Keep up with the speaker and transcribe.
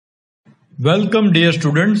Welcome dear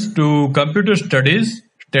students to Computer Studies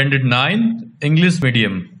Standard 9 English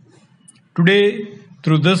Medium. Today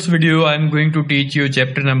through this video I am going to teach you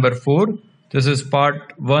chapter number 4. This is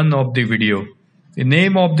part 1 of the video. The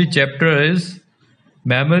name of the chapter is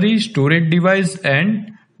Memory, Storage Device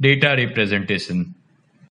and Data Representation.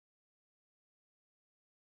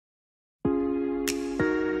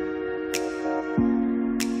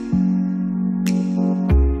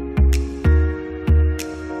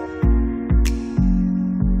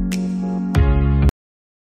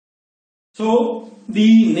 So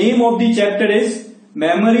the name of the chapter is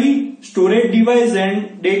Memory, Storage Device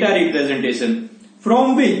and Data Representation,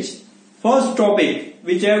 from which first topic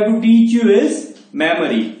which I have to teach you is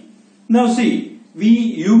memory. Now see,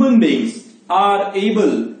 we human beings are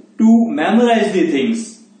able to memorize the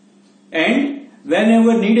things, and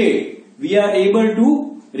whenever needed we are able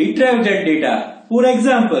to retrieve that data. For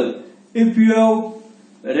example, if you have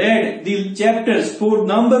read the chapters for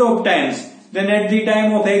number of times, then at the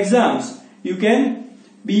time of exams you can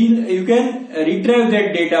retrieve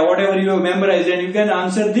that data, whatever you have memorized, and you can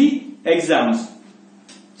answer the exams.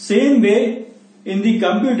 Same way in the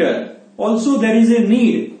computer also there is a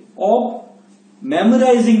need of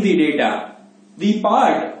memorizing the data. The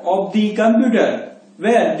part of the computer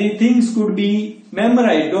where the things could be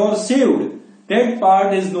memorized or saved, that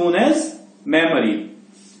part is known as memory.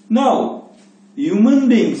 Now, human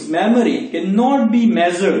beings' memory cannot be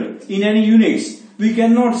measured in any units. We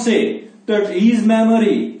cannot say that his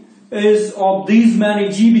memory is of these many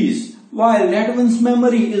GBs, while that one's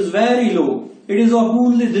memory is very low. It is of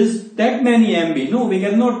only that many MB. No, we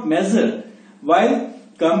cannot measure. While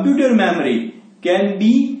computer memory can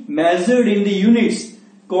be measured in the units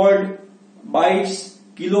called bytes,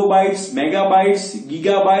 kilobytes, megabytes,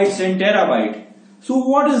 gigabytes and terabyte. So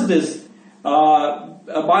what is this?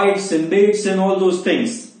 Bytes and bits and all those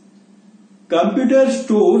things. Computer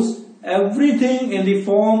stores everything in the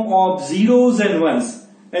form of zeros and ones.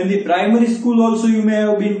 In the primary school also you may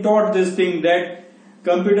have been taught this thing, that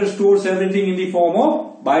computer stores everything in the form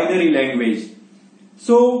of binary language.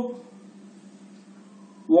 So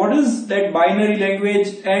what is that binary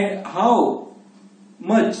language and how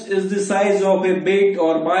much is the size of a bit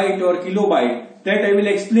or byte or kilobyte? That I will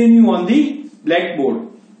explain you on the blackboard.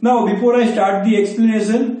 Now before I start the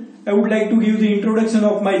explanation, I would like to give the introduction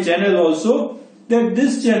of my channel also, that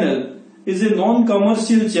this channel is a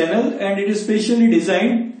non-commercial channel and it is specially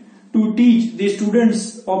designed to teach the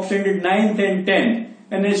students of standard 9th and 10th,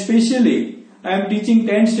 and especially I am teaching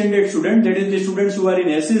 10th standard students, that is the students who are in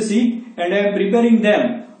SSC, and I am preparing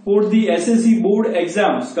them for the SSC board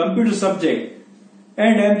exams, computer subject,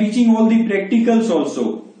 and I am teaching all the practicals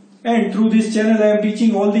also, and through this channel I am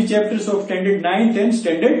teaching all the chapters of standard 9th and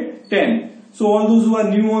standard 10th. So all those who are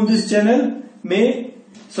new on this channel may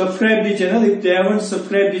subscribe the channel if they haven't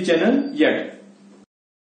subscribed the channel yet.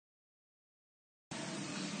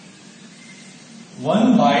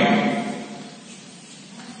 1 byte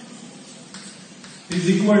is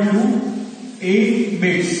equal to 8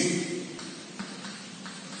 bits.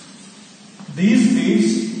 These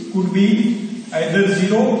bits could be either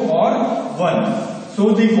 0 or 1.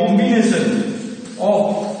 So the combination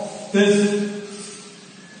of this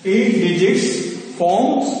 8 digits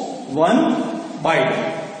forms 1 byte.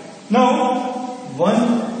 Now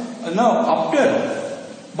after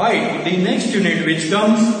byte, the next unit which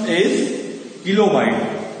comes is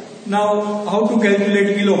kilobyte. Now how to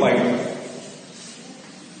calculate kilobyte?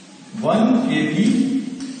 1 KB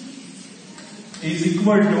is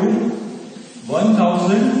equal to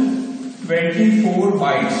 1024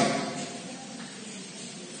 bytes.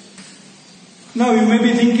 Now you may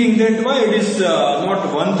be thinking that why it is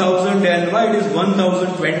not 1000 and why it is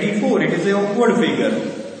 1024. It is an awkward figure.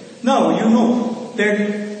 Now you know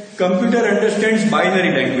that computer understands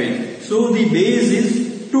binary language. So the base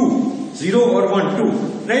is 2, 0 or 1, 2,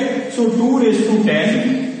 right? So 2 raised to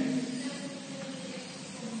 10,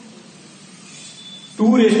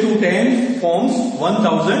 2 raised to 10 forms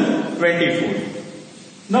 1024.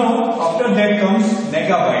 Now after that comes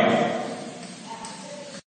megabyte.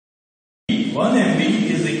 1 MB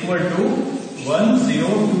is equal to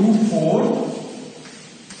 1024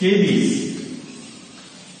 KBs.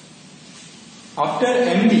 After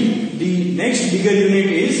MB, the next bigger unit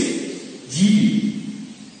is GB.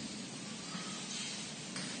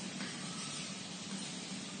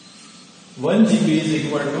 One GB is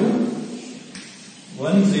equal to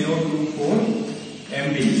 1024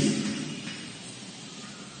 MBs.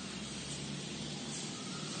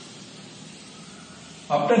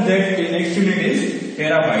 After that, the next unit is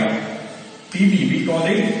terabyte. TB, we call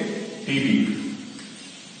it TB.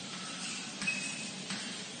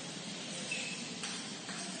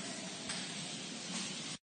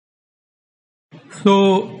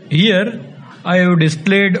 So here I have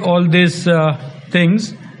displayed all these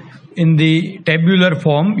things in the tabular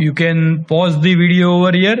form. You can pause the video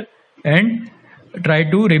over here and try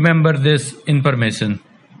to remember this information.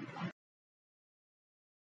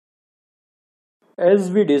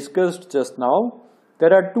 As we discussed just now,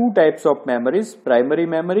 there are two types of memories, primary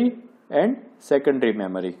memory and secondary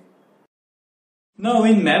memory. Now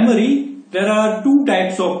in memory, there are two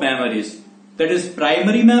types of memories, that is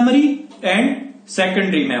primary memory and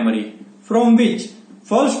secondary memory, from which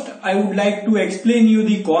first I would like to explain you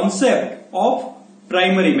the concept of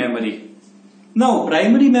primary memory. Now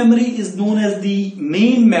primary memory is known as the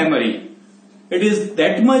main memory. It is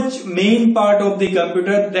that much main part of the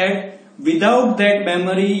computer that without that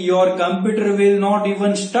memory your computer will not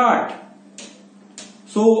even start.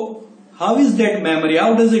 So how is that memory?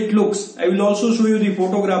 How does it look? I will also show you the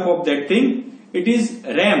photograph of that thing. It is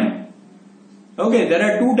RAM. Okay, there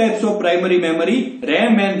are two types of primary memory,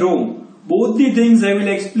 RAM and ROM. Both the things I will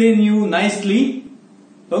explain you nicely.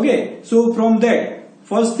 Okay, so from that,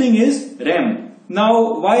 first thing is RAM.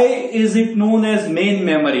 Now, why is it known as main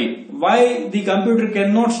memory? Why the computer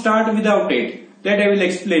cannot start without it? That I will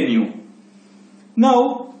explain you.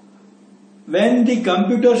 Now, when the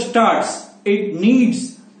computer starts, it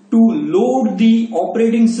needs to load the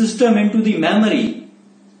operating system into the memory.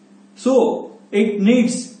 So, it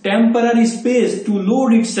needs temporary space to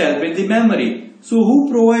load itself in the memory. So, who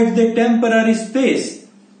provides the temporary space?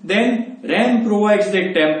 Then, RAM provides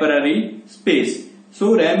the temporary space.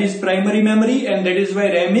 So, RAM is primary memory and that is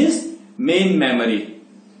why RAM is main memory.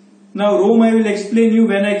 Now, ROM I will explain you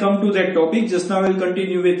when I come to that topic. Just now I will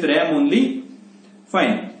continue with RAM only.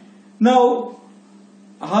 Fine. Now,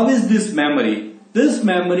 how is this memory? This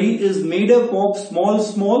memory is made up of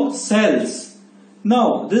small cells.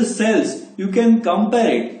 Now, these cells, you can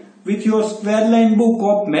compare it with your square line book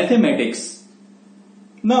of mathematics.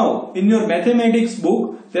 Now, in your mathematics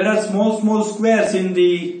book, there are small squares in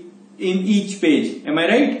each page. Am I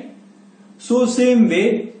right? So, same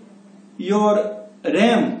way, your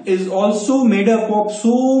RAM is also made up of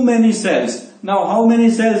so many cells. Now, how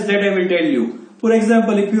many cells that I will tell you. For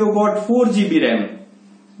example, if you have got 4 GB RAM,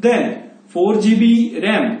 then 4 GB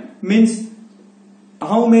RAM means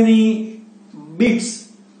how many bits?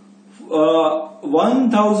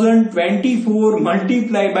 1024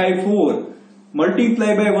 multiplied by 4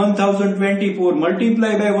 multiplied by 1024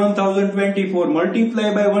 multiplied by 1024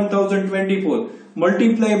 multiplied by 1024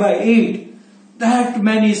 multiplied by 8. That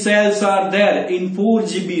many cells are there in 4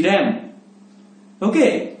 GB RAM.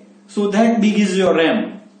 Okay, so that big is your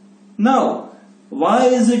RAM. Now, why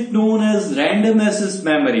is it known as random access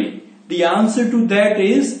memory? The answer to that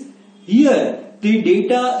is, here the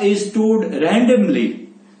data is stored randomly.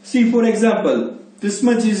 See, for example, this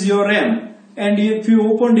much is your RAM, and if you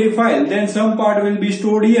opened a file, then some part will be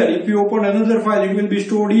stored here. If you open another file, it will be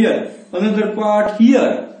stored here, another part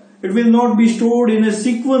here. It will not be stored in a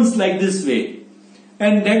sequence like this way.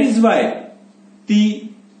 And that is why the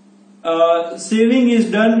saving is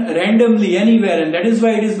done randomly anywhere, and that is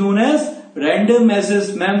why it is known as random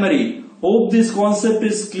access memory. Hope this concept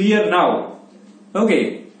is clear now.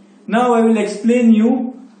 Okay, now I will explain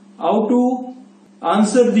you how to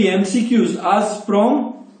answer the MCQs asked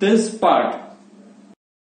from this part.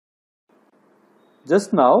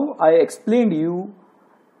 Just now I explained you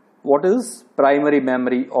what is primary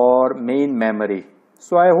memory or main memory.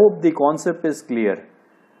 So I hope the concept is clear.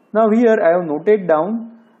 Now here I have noted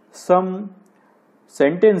down some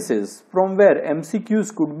sentences from where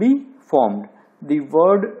MCQs could be formed. The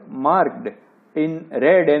word marked in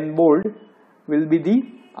red and bold will be the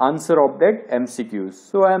answer of that MCQs.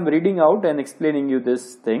 So I am reading out and explaining you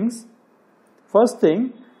these things. First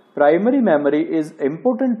thing, primary memory is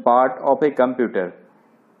important part of a computer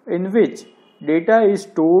in which data is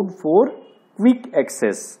stored for quick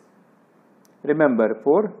access. Remember,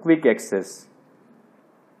 for quick access.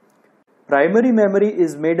 Primary memory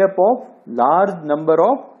is made up of large number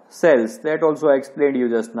of cells, that also I explained you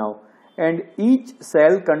just now, and each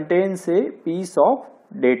cell contains a piece of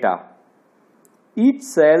data. Each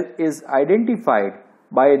cell is identified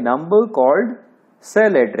by a number called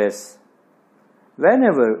cell address.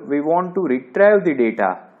 Whenever we want to retrieve the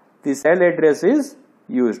data, the cell address is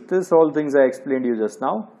used. This all things I explained you just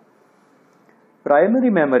now. Primary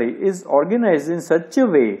memory is organized in such a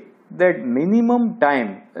way that minimum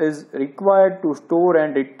time is required to store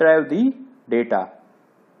and retrieve the data.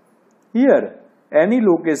 Here, any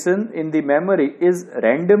location in the memory is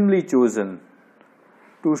randomly chosen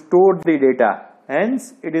to store the data.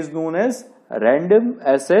 Hence, it is known as random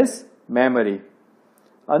access memory.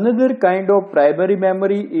 Another kind of primary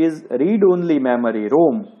memory is read-only memory,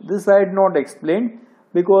 ROM. This I had not explained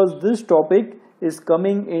because this topic is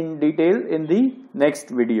coming in detail in the next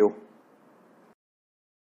video.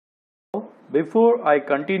 Before I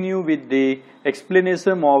continue with the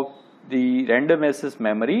explanation of the random access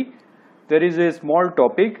memory, there is a small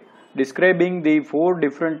topic describing the 4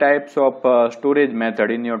 different types of storage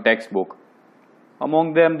method in your textbook.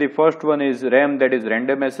 Among them, the first one is RAM, that is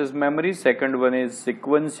random access memory. Second one is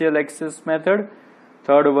sequential access method.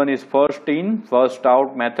 Third one is first in, first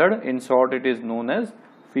out method. In short, it is known as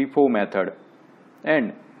FIFO method.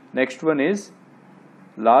 And next one is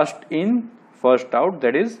last in, first out,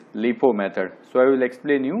 that is LIFO method. So I will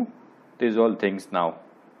explain you these all things now.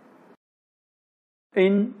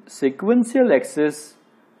 In sequential access,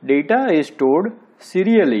 data is stored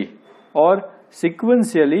serially or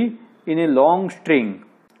sequentially in a long string.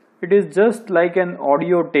 It is just like an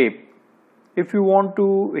audio tape. If you want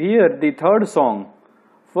to hear the third song,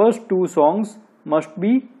 first 2 songs must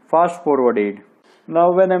be fast forwarded.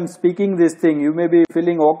 Now when I am speaking this thing, you may be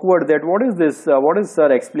feeling awkward that what is this, what is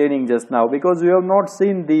sir explaining just now, because you have not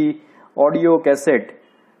seen the audio cassette,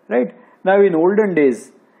 right? Now in olden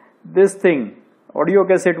days, this thing, audio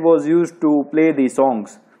cassette, was used to play the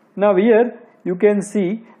songs. Now here you can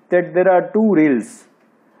see that there are 2 reels.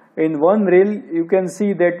 In one reel you can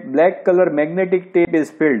see that black color magnetic tape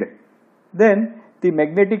is filled. Then the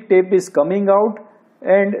magnetic tape is coming out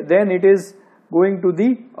and then it is going to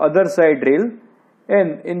the other side reel,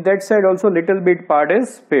 and in that side also little bit part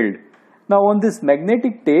is filled. Now on this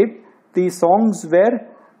magnetic tape the songs were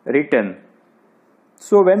written.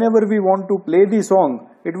 So whenever we want to play the song,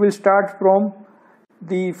 it will start from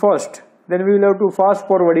the first, then we will have to fast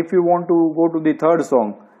forward if you want to go to the third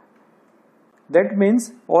song. That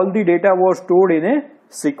means all the data was stored in a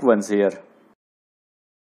sequence here.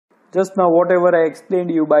 Just now whatever I explained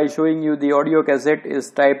you by showing you the audio cassette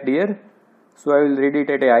is typed here. So I will read it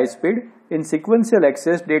at a high speed. In sequential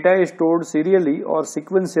access, data is stored serially or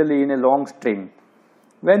sequentially in a long string.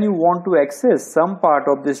 When you want to access some part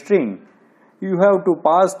of the string, you have to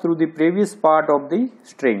pass through the previous part of the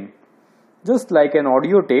string. Just like an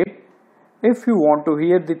audio tape, if you want to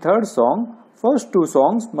hear the third song, first 2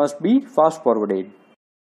 songs must be fast forwarded.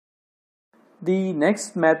 The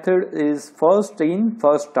next method is first in,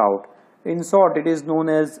 first out. In short, it is known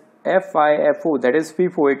as FIFO, that is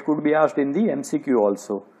FIFO. It could be asked in the MCQ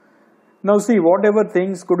also. Now see, whatever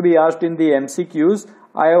things could be asked in the MCQs,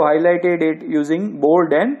 I have highlighted it using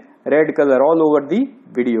bold and red color all over the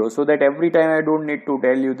video, so that every time I don't need to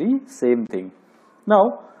tell you the same thing.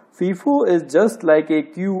 Now FIFO is just like a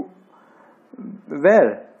queue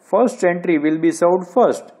where first entry will be served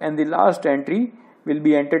first and the last entry will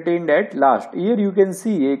be entertained at last. Here you can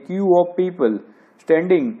see a queue of people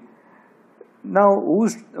standing. Now who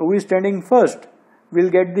is standing first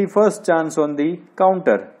will get the first chance on the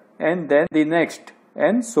counter, and then the next,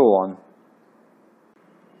 and so on.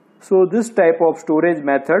 So this type of storage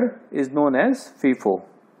method is known as FIFO.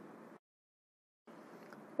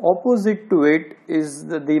 Opposite to it is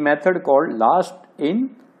the method called last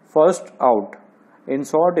in, first out. In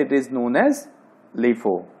short, it is known as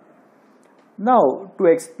LIFO. Now to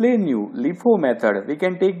explain you LIFO method, we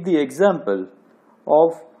can take the example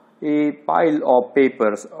of a pile of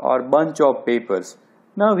papers or bunch of papers.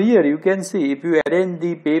 Now here you can see, if you arrange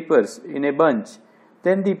the papers in a bunch,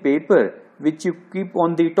 then the paper which you keep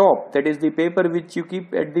on the top, that is the paper which you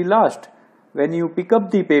keep at the last, when you pick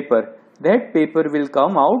up the paper, that paper will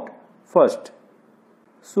come out first.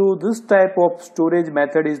 So this type of storage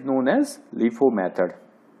method is known as LIFO method.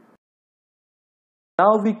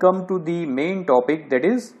 Now we come to the main topic, that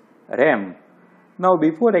is RAM. Now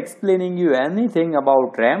before explaining you anything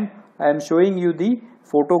about RAM, I am showing you the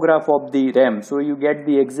photograph of the RAM, so you get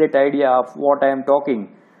the exact idea of what I am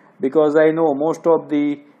talking, because I know most of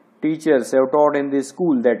the teachers have taught in the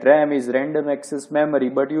school that RAM is random access memory,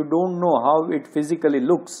 but you don't know how it physically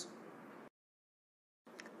looks.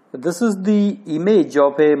 This is the image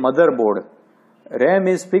of a motherboard. RAM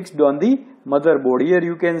is fixed on the motherboard. Here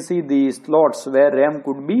you can see the slots where RAM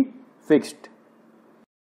could be fixed.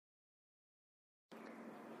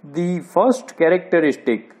 The first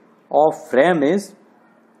characteristic of RAM is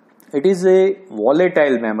it is a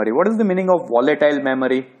volatile memory. What is the meaning of volatile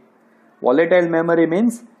memory? Volatile memory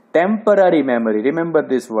means temporary memory. Remember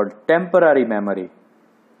this word, temporary memory.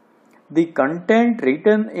 The content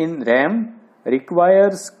written in RAM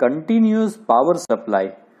requires continuous power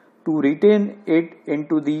supply to retain it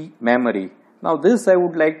into the memory. Now this I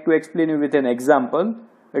would like to explain you with an example.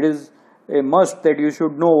 It is a must that you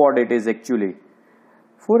should know what it is actually.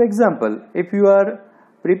 For example, if you are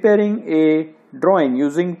preparing a drawing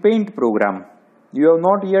using Paint program. You have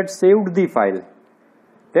not yet saved the file.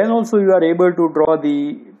 Then also you are able to draw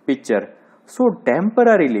the picture. So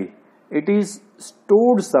temporarily it is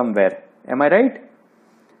stored somewhere. Am I right?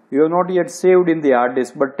 You have not yet saved in the hard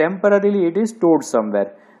disk, but temporarily it is stored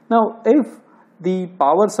somewhere. Now if the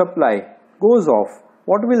power supply goes off,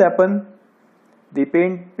 what will happen? The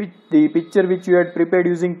picture which you had prepared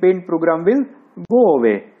using Paint program will go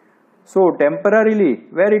away. So temporarily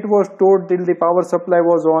where it was stored till the power supply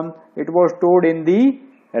was on, it was stored in the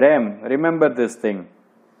RAM. Remember this thing.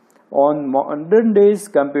 On modern days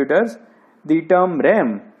computers, the term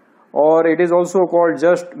RAM, or it is also called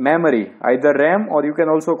just memory, either RAM or you can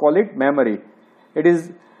also call it memory. It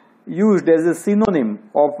is used as a synonym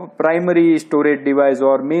of primary storage device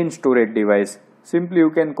or main storage device. Simply you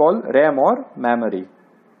can call RAM or memory.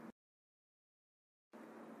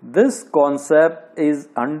 This concept is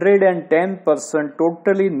 110%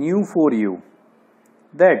 totally new for you.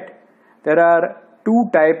 That there are two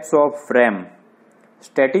types of RAM,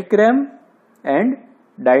 static RAM and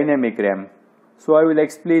dynamic RAM. So I will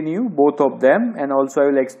explain you both of them, and also I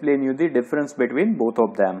will explain you the difference between both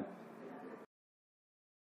of them.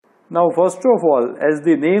 Now first of all, as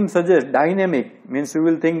the name suggests, dynamic means you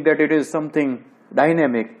will think that it is something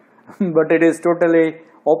dynamic, but it is totally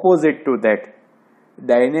opposite to that.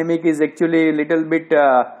 Dynamic is actually a little bit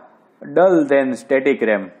dull than static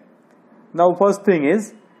RAM. Now first thing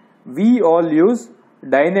is, we all use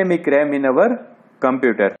dynamic RAM in our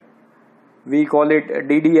computer. We call it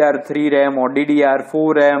DDR3 RAM or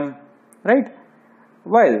DDR4 RAM, right?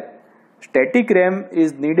 While static RAM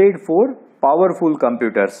is needed for powerful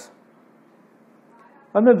computers.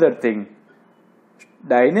 Another thing,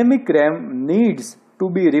 dynamic RAM needs to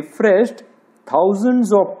be refreshed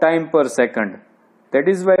thousands of times per second. That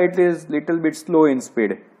is why it is little bit slow in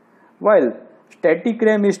speed. While static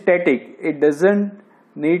RAM is static, it doesn't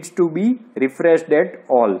needs to be refreshed at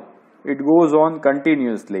all. It goes on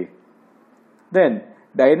continuously. Then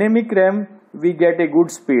dynamic RAM we get a good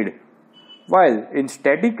speed, while in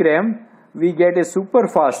static RAM we get a super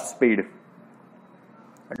fast speed.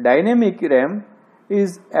 Dynamic RAM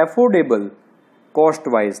is affordable cost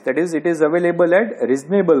wise, that is it is available at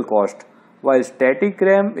reasonable cost, while static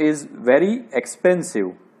RAM is very expensive.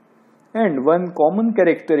 And one common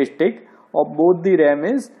characteristic of both the RAM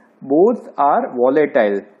is both are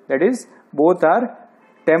volatile, that is both are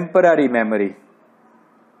temporary memory.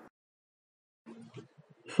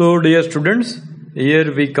 So dear students,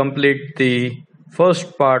 here we complete the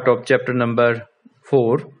first part of chapter number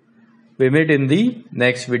 4. We meet in the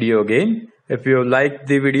next video again. If you like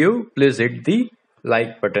the video, please hit the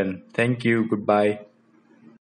like button. Thank you. Goodbye.